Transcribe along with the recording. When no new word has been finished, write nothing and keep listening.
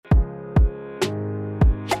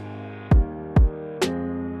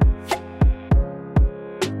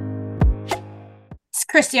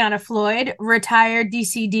Christiana Floyd, retired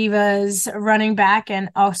DC Divas running back and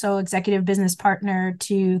also executive business partner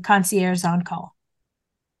to Concierge on Call.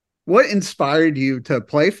 What inspired you to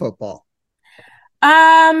play football?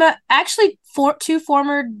 Actually, two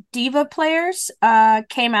former Diva players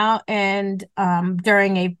came out and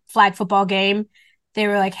during a flag football game, they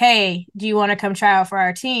were like, "Hey, do you want to come try out for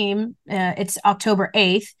our team? It's October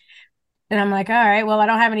 8th." And I'm like, "All right, well, I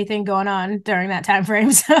don't have anything going on during that time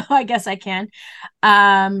frame, so I guess I can."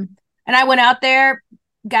 And I went out there,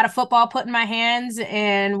 got a football put in my hands,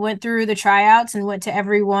 and went through the tryouts and went to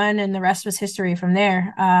every one, and the rest was history from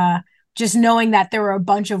there. Just knowing that there were a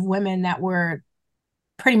bunch of women that were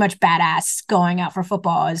pretty much badass going out for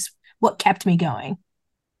football is what kept me going.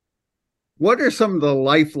 What are some of the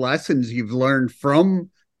life lessons you've learned from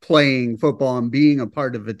playing football and being a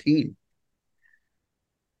part of a team?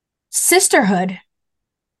 Sisterhood,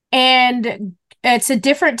 and it's a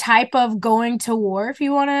different type of going to war if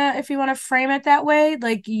you want to frame it that way.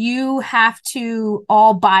 Like you have to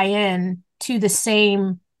all buy in to the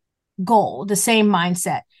same goal, the same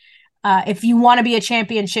mindset. If you want to be a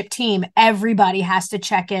championship team, everybody has to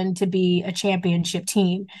check in to be a championship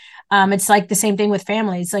team. It's like the same thing with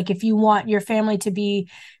families. Like if you want your family to be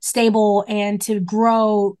stable and to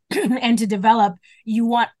grow and to develop, you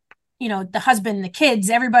want, the husband, the kids,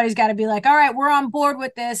 everybody's got to be like, all right, we're on board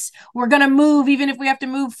with this. We're going to move, even if we have to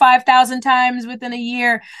move 5,000 times within a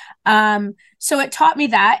year. So it taught me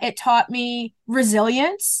that. It taught me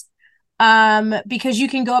resilience, because you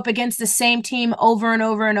can go up against the same team over and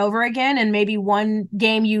over and over again, and maybe one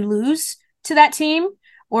game you lose to that team,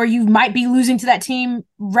 or you might be losing to that team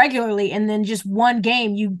regularly, and then just one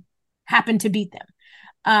game you happen to beat them.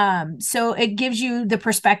 So it gives you the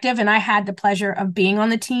perspective, and I had the pleasure of being on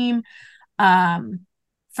the team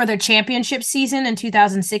for their championship season in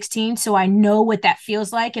 2016. So I know what that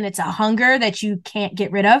feels like, and it's a hunger that you can't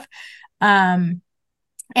get rid of. And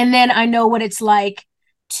then I know what it's like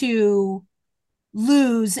to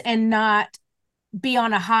lose and not be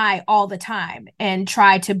on a high all the time and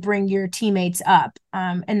try to bring your teammates up.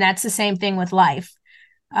 And that's the same thing with life.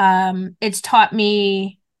 It's taught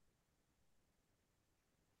me,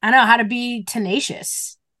 I don't know, how to be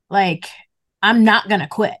tenacious. Like I'm not gonna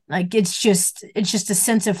quit. Like it's just a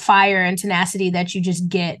sense of fire and tenacity that you just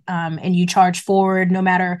get, and you charge forward no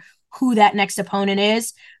matter who that next opponent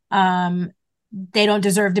is. They don't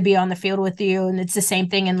deserve to be on the field with you. And it's the same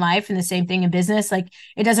thing in life and the same thing in business. Like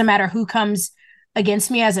it doesn't matter who comes against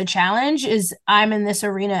me as a challenge, is I'm in this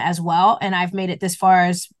arena as well. And I've made it this far,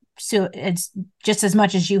 as so it's just as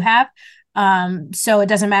much as you have. So it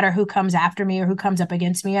doesn't matter who comes after me or who comes up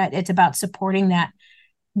against me. It's about supporting that,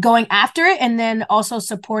 going after it, and then also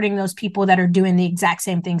supporting those people that are doing the exact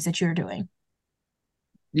same things that you're doing.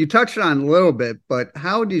 You touched on a little bit, but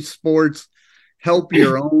how do sports help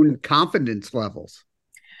your own confidence levels?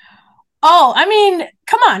 Oh, I mean,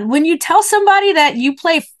 come on. When you tell somebody that you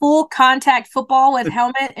play full contact football with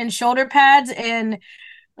helmet and shoulder pads, and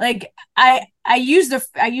like I use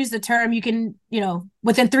the term, you can,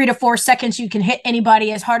 within 3 to 4 seconds you can hit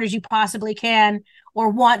anybody as hard as you possibly can or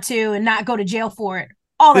want to, and not go to jail for it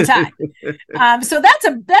all the time. So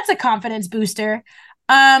that's a confidence booster.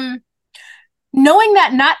 Um Knowing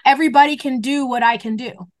that not everybody can do what I can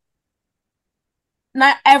do.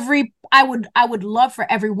 Not every I would love for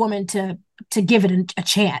every woman to give it a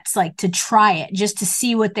chance, like to try it, just to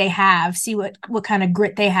see what they have, see what kind of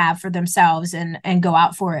grit they have for themselves, and go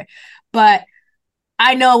out for it. But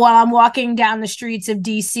I know while I'm walking down the streets of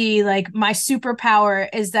DC, like my superpower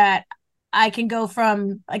is that I can go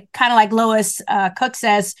from, like, kind of like Lois Cook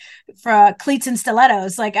says, for cleats and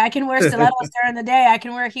stilettos. Like I can wear stilettos during the day, I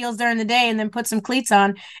can wear heels during the day, and then put some cleats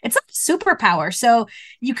on. It's like a superpower. So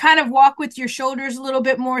you kind of walk with your shoulders a little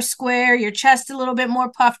bit more square, your chest a little bit more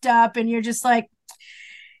puffed up, and you're just like,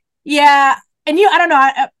 yeah. And I don't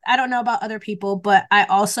know, I don't know about other people, but I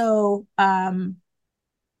also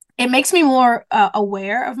it makes me more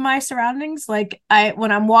aware of my surroundings. Like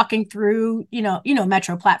when I'm walking through,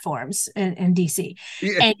 metro platforms in DC,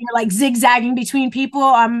 Yeah. and you're like zigzagging between people,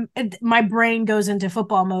 my brain goes into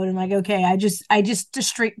football mode, and like, okay, I just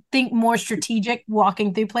think more strategic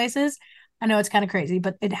walking through places. I know it's kind of crazy,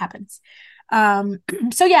 but it happens.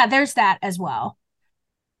 So yeah, there's that as well.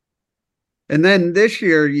 And then this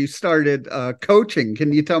year you started coaching.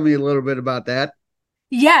 Can you tell me a little bit about that?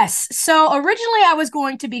 Yes. So originally I was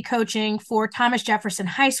going to be coaching for Thomas Jefferson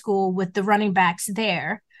High School with the running backs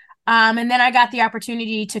there. And then I got the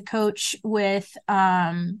opportunity to coach with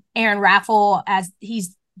Aaron Raffle, as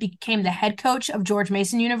he's became the head coach of George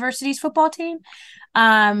Mason University's football team.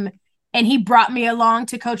 Um, and he brought me along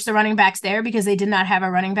to coach the running backs there because they did not have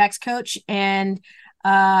a running backs coach. And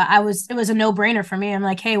it was a no-brainer for me. I'm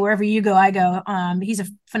like, hey, wherever you go, I go. He's a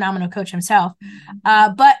phenomenal coach himself.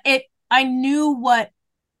 But I knew what,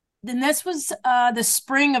 and this was the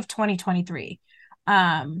spring of 2023.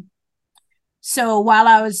 Um, so while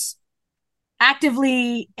I was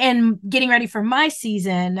actively in getting ready for my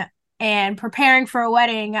season and preparing for a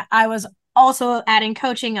wedding, I was also adding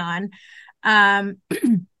coaching on. Um,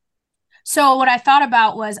 so what I thought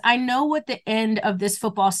about was I know what the end of this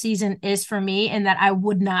football season is for me and that I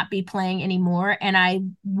would not be playing anymore. And I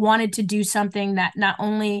wanted to do something that not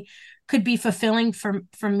only could be fulfilling for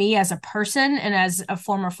me as a person and as a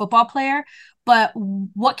former football player, but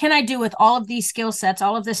what can I do with all of these skill sets,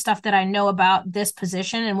 all of this stuff that I know about this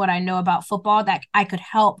position and what I know about football that I could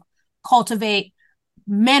help cultivate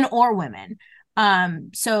men or women.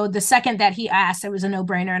 So the second that he asked, it was a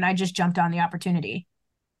no-brainer, and I just jumped on the opportunity.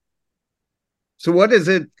 So what is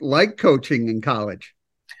it like coaching in college?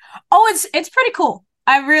 Oh, it's pretty cool.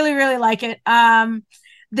 I really, really like it.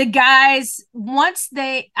 The guys,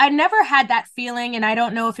 I never had that feeling, and I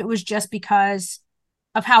don't know if it was just because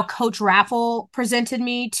of how Coach Raffle presented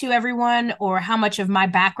me to everyone or how much of my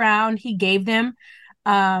background he gave them.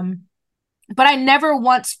 Um, but I never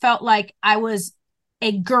once felt like I was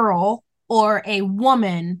a girl or a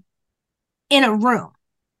woman in a room.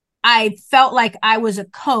 I felt like I was a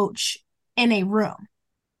coach in a room.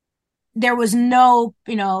 There was no,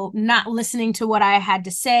 not listening to what I had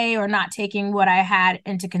to say or not taking what I had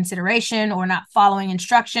into consideration or not following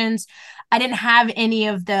instructions. I didn't have any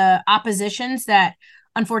of the oppositions that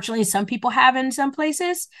unfortunately some people have in some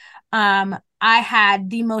places. I had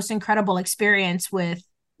the most incredible experience with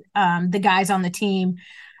the guys on the team.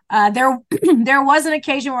 There was an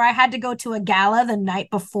occasion where I had to go to a gala the night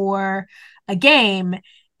before a game,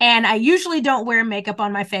 and I usually don't wear makeup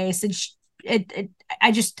on my face.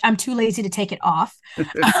 I'm too lazy to take it off,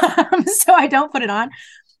 so I don't put it on.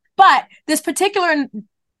 But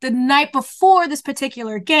the night before this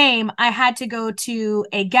particular game, I had to go to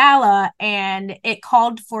a gala, and it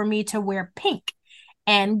called for me to wear pink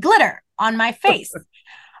and glitter on my face.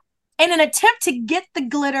 In an attempt to get the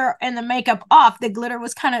glitter and the makeup off, the glitter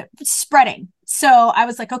was kind of spreading. So I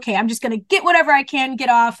was like, okay, I'm just going to get whatever I can get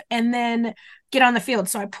off and then get on the field.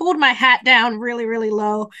 So I pulled my hat down really, really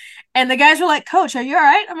low. And the guys were like, Coach, are you all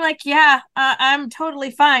right? I'm like, yeah, I'm totally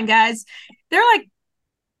fine, guys. They're like,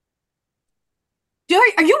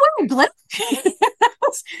 are you wearing glitter? It's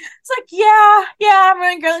like, yeah, I'm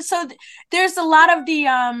wearing glitter. So there's a lot of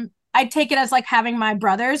I take it as like having my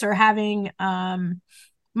brothers or having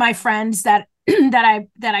my friends that that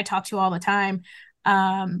I talk to all the time.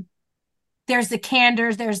 There's the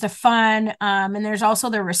candor, there's the fun, and there's also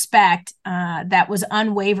the respect that was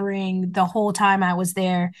unwavering the whole time I was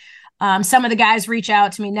there. Some of the guys reach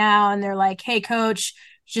out to me now and they're like, hey, coach,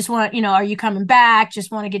 just want, are you coming back? Just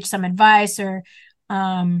want to get some advice, or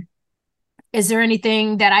is there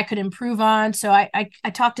anything that I could improve on? So I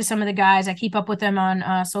talk to some of the guys. I keep up with them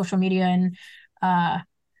on social media, and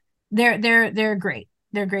they're great.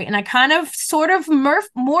 They're great. And I kind of sort of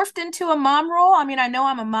morphed into a mom role. I mean, I know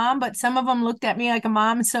I'm a mom, but some of them looked at me like a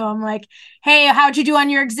mom. So I'm like, hey, how'd you do on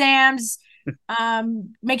your exams?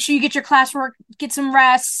 Make sure you get your classwork, get some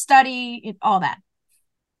rest, study, all that.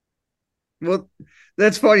 Well,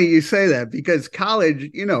 that's funny you say that because college,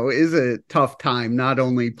 is a tough time, not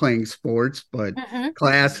only playing sports, but Mm-hmm.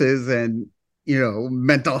 classes and,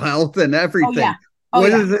 mental health and Oh, everything. yeah. Oh,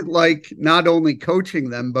 What yeah. is it like not only coaching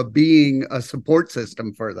them, but being a support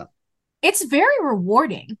system for them? It's very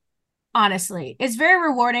rewarding, honestly. It's very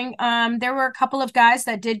rewarding. There were a couple of guys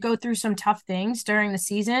that did go through some tough things during the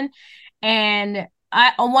season. And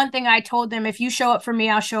one thing I told them, if you show up for me,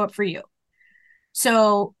 I'll show up for you.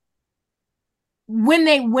 So when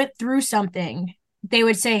they went through something, they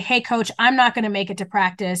would say, hey, coach, I'm not going to make it to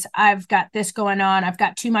practice. I've got this going on. I've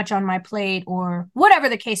got too much on my plate, or whatever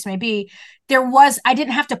the case may be. I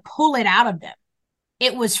didn't have to pull it out of them.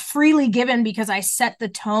 It was freely given because I set the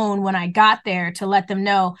tone when I got there to let them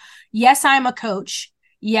know, yes, I'm a coach.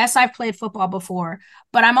 Yes, I've played football before,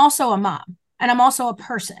 but I'm also a mom and I'm also a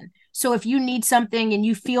person. So if you need something and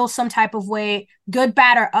you feel some type of way, good,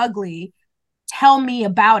 bad, or ugly, tell me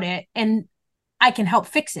about it and I can help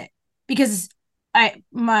fix it. Because I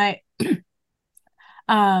my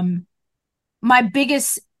um my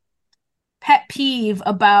biggest pet peeve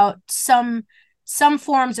about some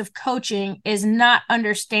forms of coaching is not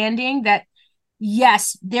understanding that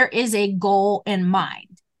yes, there is a goal in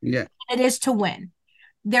mind. Yeah. It is to win.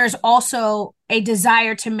 There's also a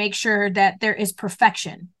desire to make sure that there is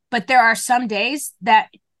perfection. But there are some days that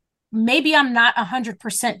maybe I'm not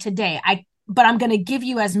 100% today. but I'm going to give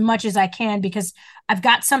you as much as I can because I've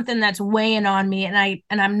got something that's weighing on me and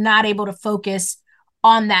I'm not able to focus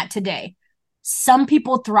on that today. Some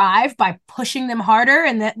people thrive by pushing them harder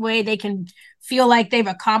and that way they can feel like they've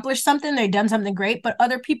accomplished something, they've done something great, but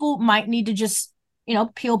other people might need to just,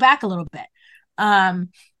 peel back a little bit. And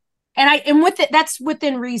with it, that's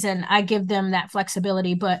within reason. I give them that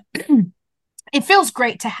flexibility, but it feels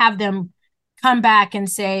great to have them come back and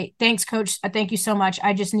say, thanks, coach. Thank you so much.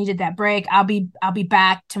 I just needed that break. I'll be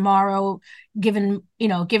back tomorrow, given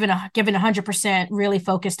 100%, really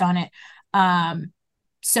focused on it.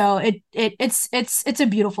 So it's a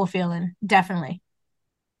beautiful feeling, definitely.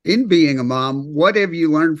 In being a mom, what have you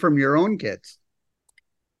learned from your own kids?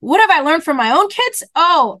 What have I learned from my own kids?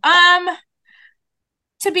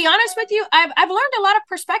 To be honest with you, I've learned a lot of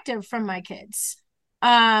perspective from my kids.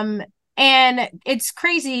 Um, and it's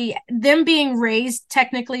crazy them being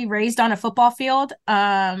technically raised on a football field.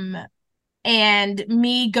 And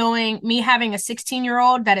me having a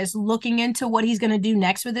 16-year-old that is looking into what he's going to do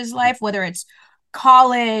next with his life, whether it's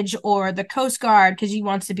college or the Coast Guard, because he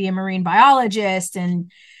wants to be a marine biologist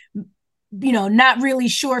and not really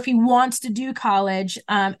sure if he wants to do college,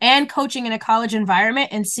 and coaching in a college environment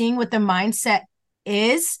and seeing what the mindset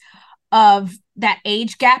is of that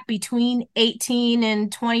age gap between 18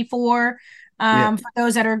 and 24, Yeah. for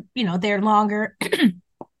those that are there longer.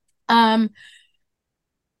 um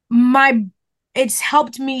my it's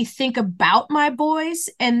helped me think about my boys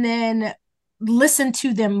and then listen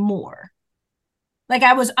to them more. Like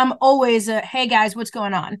I'm always hey guys, what's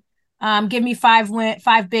going on? Give me five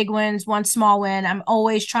big wins, one small win. I'm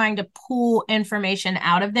always trying to pull information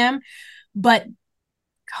out of them. But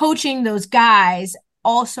coaching those guys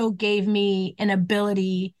also gave me an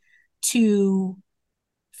ability to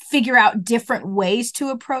figure out different ways to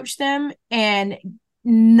approach them and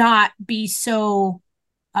not be so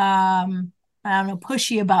I don't know,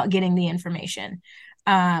 pushy about getting the information.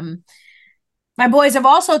 My boys have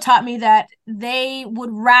also taught me that they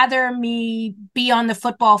would rather me be on the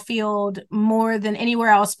football field more than anywhere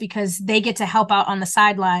else because they get to help out on the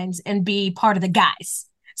sidelines and be part of the guys.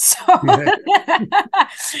 So Yeah.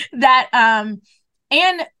 that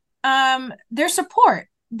and their support.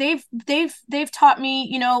 They've taught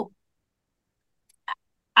me,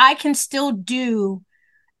 I can still do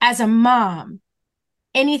as a mom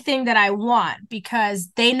anything that I want because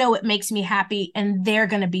they know it makes me happy and they're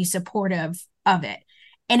going to be supportive of it.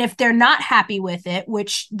 And if they're not happy with it,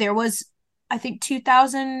 which there was, I think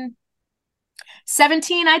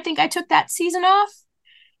 2017, I think I took that season off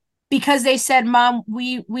because they said, Mom,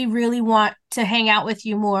 we really want to hang out with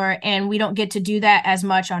you more and we don't get to do that as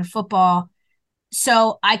much on football.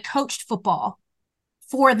 So I coached football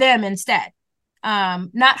for them instead.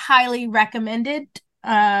 Not highly recommended,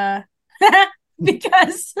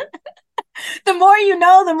 because the more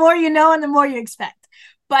the more and the more you expect.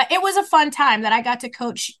 But it was a fun time that I got to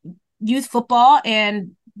coach youth football,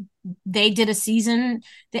 and they did a season.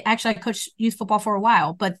 I coached youth football for a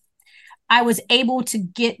while, but I was able to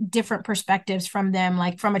get different perspectives from them,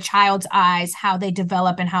 like from a child's eyes, how they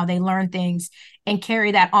develop and how they learn things, and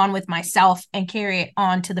carry that on with myself and carry it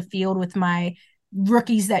on to the field with my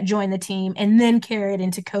rookies that join the team, and then carry it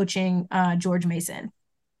into coaching George Mason.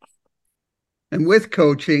 And with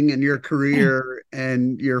coaching and your career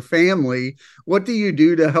and your family, what do you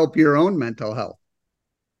do to help your own mental health?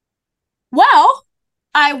 Well,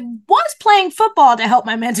 I was playing football to help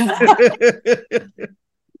my mental health.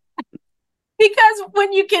 Because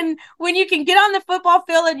when you can get on the football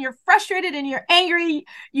field and you're frustrated and you're angry,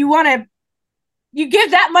 you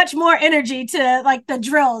give that much more energy to like the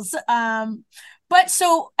drills. But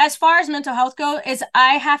so as far as mental health go, is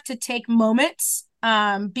I have to take moments,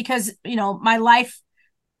 because my life,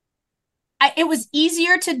 it was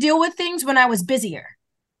easier to deal with things when I was busier,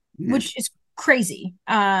 Yeah. which is crazy.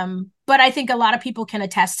 But I think a lot of people can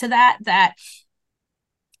attest to that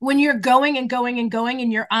when you're going and going and going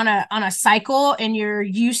and you're on a cycle and you're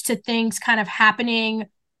used to things kind of happening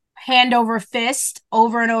hand over fist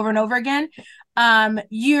over and over and over again,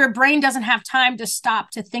 your brain doesn't have time to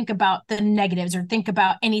stop to think about the negatives or think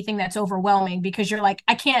about anything that's overwhelming because you're like,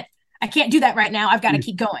 I can't do that right now. I've got to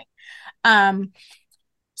keep going.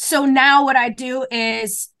 So now what I do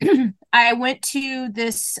is I went to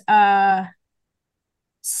this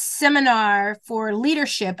seminar for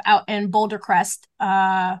leadership out in Boulder Crest,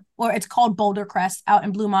 or it's called Boulder Crest out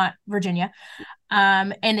in Bluemont, Virginia.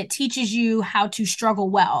 And it teaches you how to struggle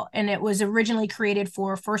well. And it was originally created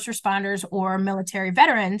for first responders or military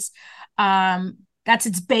veterans. That's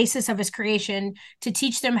its basis of its creation, to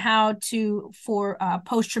teach them how to for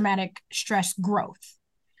post-traumatic stress growth.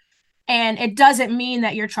 And it doesn't mean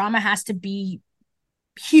that your trauma has to be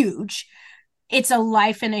huge. It's a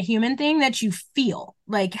life and a human thing that you feel.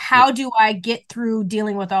 Like, Yeah. how do I get through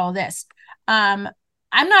dealing with all this? Um,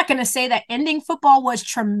 I'm not going to say that ending football was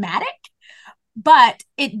traumatic, but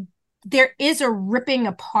there is a ripping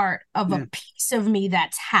apart of a Yeah. piece of me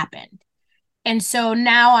that's happened. And so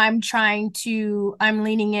now I'm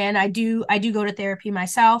leaning in. I do go to therapy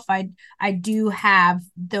myself. I do have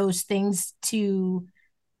those things to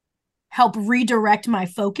help redirect my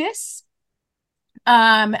focus.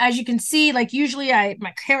 As you can see, like usually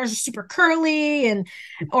my hair is super curly and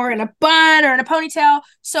or in a bun or in a ponytail.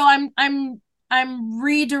 So I'm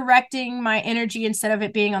redirecting my energy. Instead of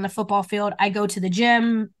it being on the football field, I go to the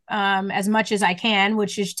gym as much as I can,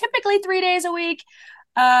 which is typically 3 days a week.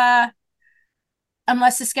 Uh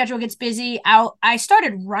unless the schedule gets busy. I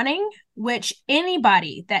started running, which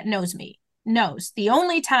anybody that knows me knows the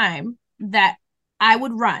only time that I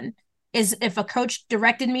would run is if a coach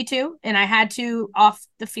directed me to and I had to off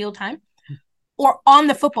the field time or on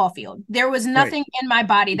the football field. There was Right. nothing in my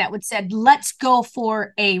body that would said, let's go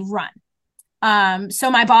for a run.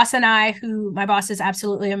 So my boss and I, who my boss is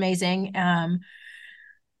absolutely amazing,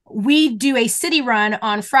 we do a city run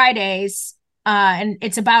on Fridays, and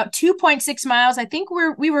it's about 2.6 miles. I think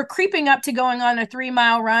we were creeping up to going on a 3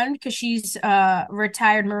 mile run because she's a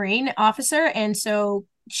retired Marine officer, and so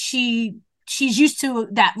she's used to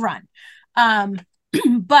that run. Um,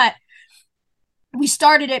 but we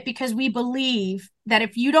started it because we believe that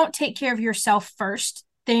if you don't take care of yourself first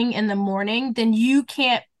thing in the morning, then you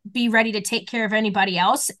can't be ready to take care of anybody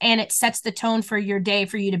else, and it sets the tone for your day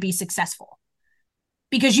for you to be successful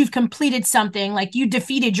because you've completed something, like you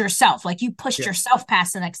defeated yourself, like you pushed Yeah. yourself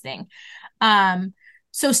past the next thing. um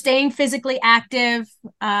so staying physically active,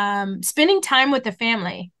 spending time with the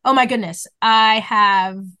family. Oh my goodness, I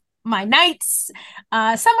have my nights,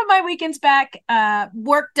 some of my weekends back.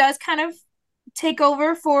 Work does kind of take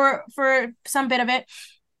over for some bit of it,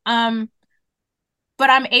 um but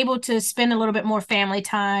I'm able to spend a little bit more family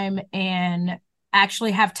time and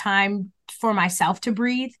actually have time for myself to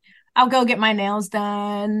breathe. I'll go get my nails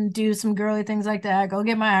done, do some girly things like that, go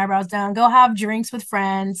get my eyebrows done, go have drinks with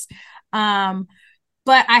friends. Um,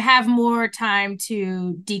 but I have more time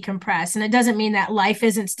to decompress. And it doesn't mean that life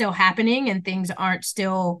isn't still happening and things aren't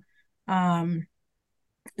still um,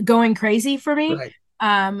 going crazy for me. Right.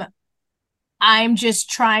 Um, I'm just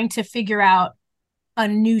trying to figure out a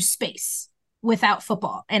new space without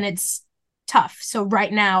football, and it's tough. So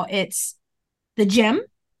right now it's the gym,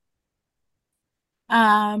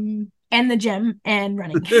 and the gym and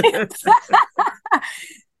running.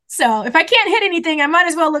 So if I can't hit anything, I might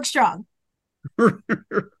as well look strong. Can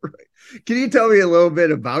you tell me a little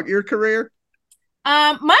bit about your career?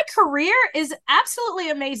 My career is absolutely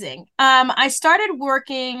amazing. I started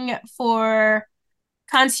working for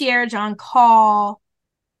Concierge on call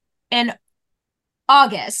in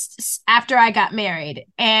August after I got married,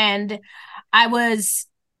 and I was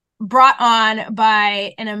brought on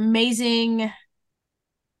by an amazing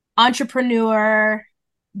entrepreneur,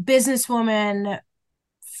 businesswoman,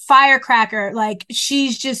 firecracker. Like,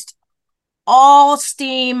 she's just all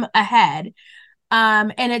steam ahead.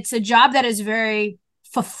 And it's a job that is very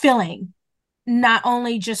fulfilling, not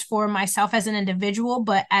only just for myself as an individual,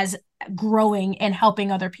 but as growing and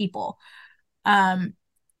helping other people. Um,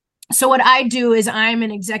 so what I do is I'm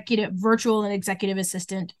an executive, virtual and executive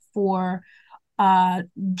assistant for uh,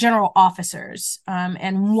 general officers,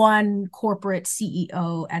 and one corporate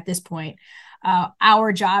CEO at this point.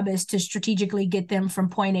 Our job is to strategically get them from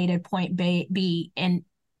point A to point B in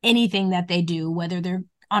anything that they do, whether they're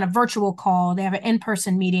on a virtual call, they have an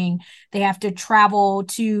in-person meeting, they have to travel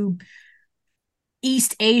to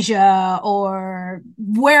East Asia or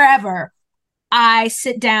wherever. I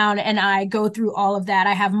sit down and I go through all of that.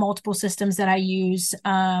 I have multiple systems that I use.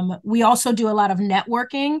 We also do a lot of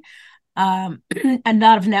networking, a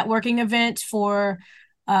lot of networking events for,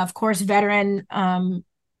 of course, veteran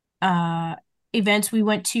uh, events. We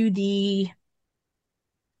went to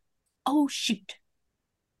oh shoot,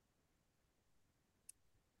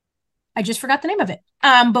 I just forgot the name of it.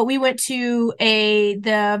 But we went to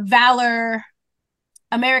the Valor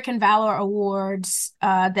American Valor Awards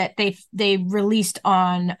that they released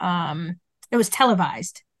on. It was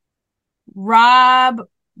televised. Rob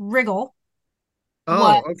Riggle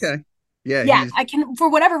was, Oh, okay. Yeah, yeah, he's I can, for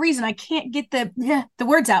whatever reason I can't get the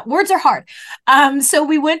words out. Words are hard. So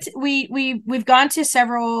we've gone to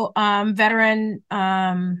several veteran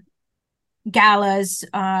galas.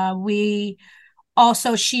 We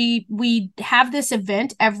also she we have this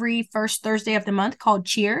event every first Thursday of the month called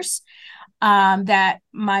Cheers. that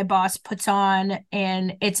my boss puts on,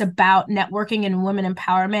 and it's about networking and women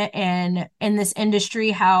empowerment, and in this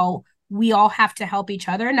industry, how we all have to help each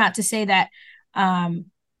other. Not to say that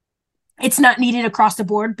it's not needed across the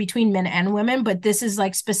board between men and women, but this is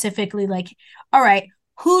like specifically like, all right,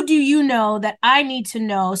 who do you know that I need to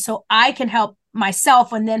know so I can help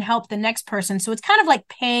myself and then help the next person? So it's kind of like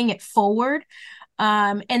paying it forward.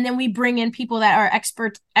 And then we bring in people that are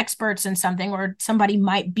experts in something, or somebody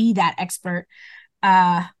might be that expert.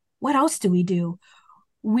 Uh, what else do we do?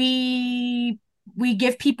 We we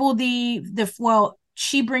give people the well,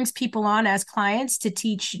 she brings people on as clients to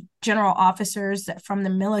teach general officers from the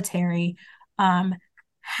military um,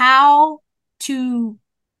 how to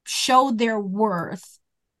show their worth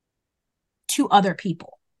to other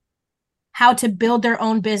people, how to build their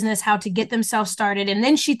own business, how to get themselves started. And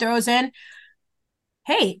then she throws in,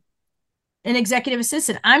 hey, an executive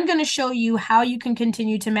assistant, I'm going to show you how you can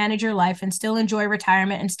continue to manage your life and still enjoy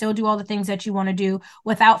retirement and still do all the things that you want to do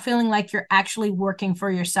without feeling like you're actually working for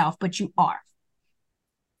yourself, but you are.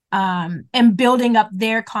 And building up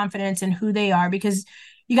their confidence in who they are, because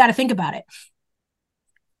you got to think about it.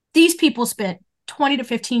 These people spent 20 to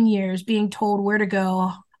 15 years being told where to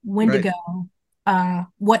go, when to Right. go,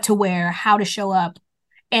 what to wear, how to show up.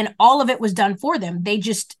 And all of it was done for them. They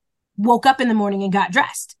just woke up in the morning and got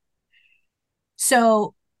dressed.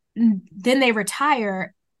 So then they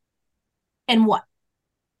retire, and what?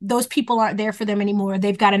 Those people aren't there for them anymore.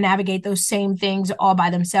 They've got to navigate those same things all by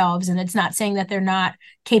themselves. And it's not saying that they're not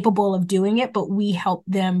capable of doing it, but we help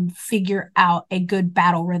them figure out a good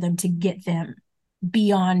battle rhythm to get them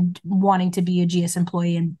beyond wanting to be a GS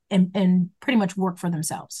employee and pretty much work for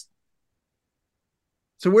themselves.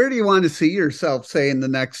 So where do you want to see yourself, say, in the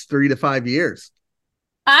next 3 to 5 years?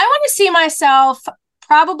 I want to see myself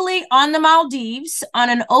probably on the Maldives on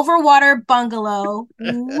an overwater bungalow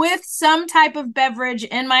with some type of beverage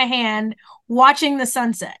in my hand, watching the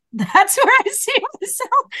sunset. That's where I see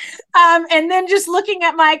myself. And then just looking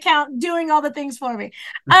at my account, doing all the things for me.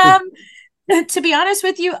 Um, to be honest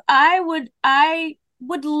with you, I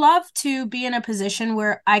would love to be in a position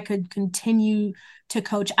where I could continue to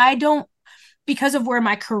coach. I don't, because of where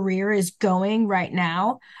my career is going right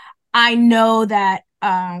now, I know that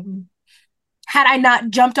had I not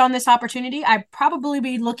jumped on this opportunity, I'd probably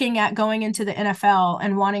be looking at going into the NFL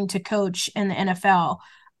and wanting to coach in the NFL.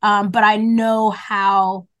 But I know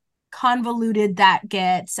how convoluted that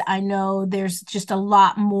gets. I know there's just a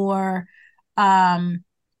lot more um,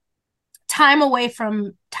 time away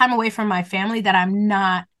from my family that I'm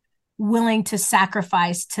not willing to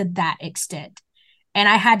sacrifice to that extent. And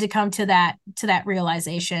I had to come to that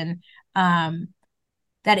realization.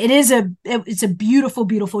 That it's a beautiful,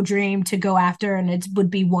 beautiful dream to go after, and it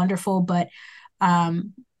would be wonderful. But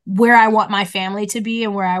where I want my family to be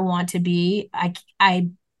and where I want to be, I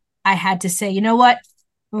had to say, you know what?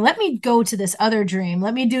 Let me go to this other dream.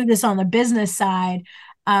 Let me do this on the business side,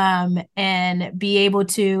 and be able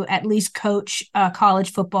to at least coach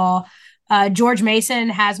college football. George Mason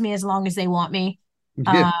has me as long as they want me,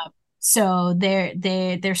 Yeah. uh, so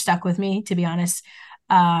they're stuck with me, to be honest.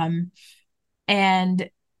 Um, and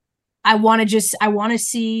I want to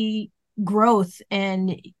see growth.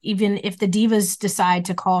 And even if the divas decide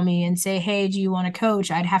to call me and say, hey, do you want to coach?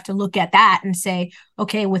 I'd have to look at that and say,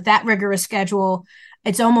 okay, with that rigorous schedule,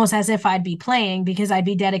 it's almost as if I'd be playing because I'd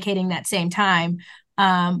be dedicating that same time.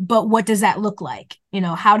 But what does that look like?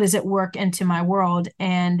 How does it work into my world?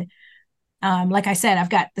 And like I said, I've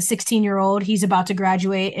got the 16-year-old. He's about to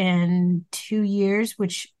graduate in 2 years,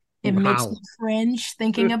 which it makes me Wow. cringe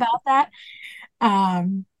thinking about that.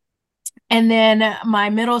 Um, and then my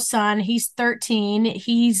middle son, he's 13.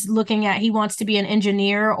 He wants to be an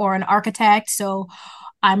engineer or an architect. So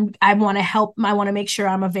I want to help. I want to make sure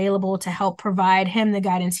I'm available to help provide him the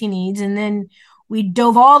guidance he needs. And then we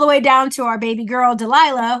dove all the way down to our baby girl,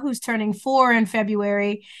 Delilah, who's turning 4 in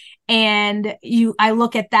February. And I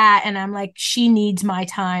look at that and I'm like, she needs my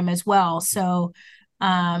time as well. So,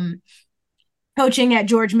 um, coaching at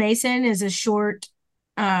George Mason is a short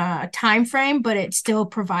time frame, but it still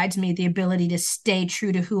provides me the ability to stay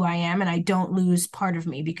true to who I am, and I don't lose part of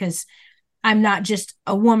me, because I'm not just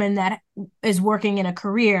a woman that is working in a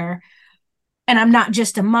career, and I'm not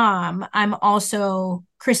just a mom. I'm also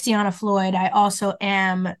Christiana Floyd. I also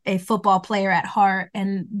am a football player at heart,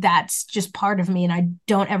 and that's just part of me, and I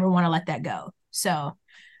don't ever want to let that go. So,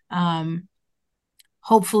 um,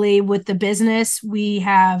 hopefully with the business, we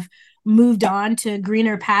have moved on to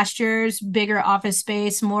greener pastures, bigger office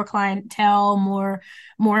space, more clientele, more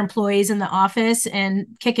employees in the office, and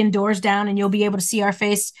kicking doors down, and you'll be able to see our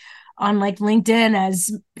face on like LinkedIn as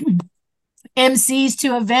MCs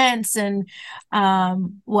to events and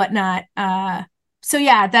whatnot. So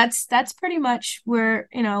yeah, that's pretty much where,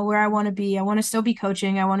 where I want to be. I want to still be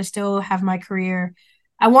coaching. I want to still have my career.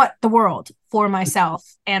 I want the world for myself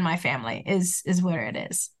and my family is where it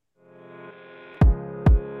is.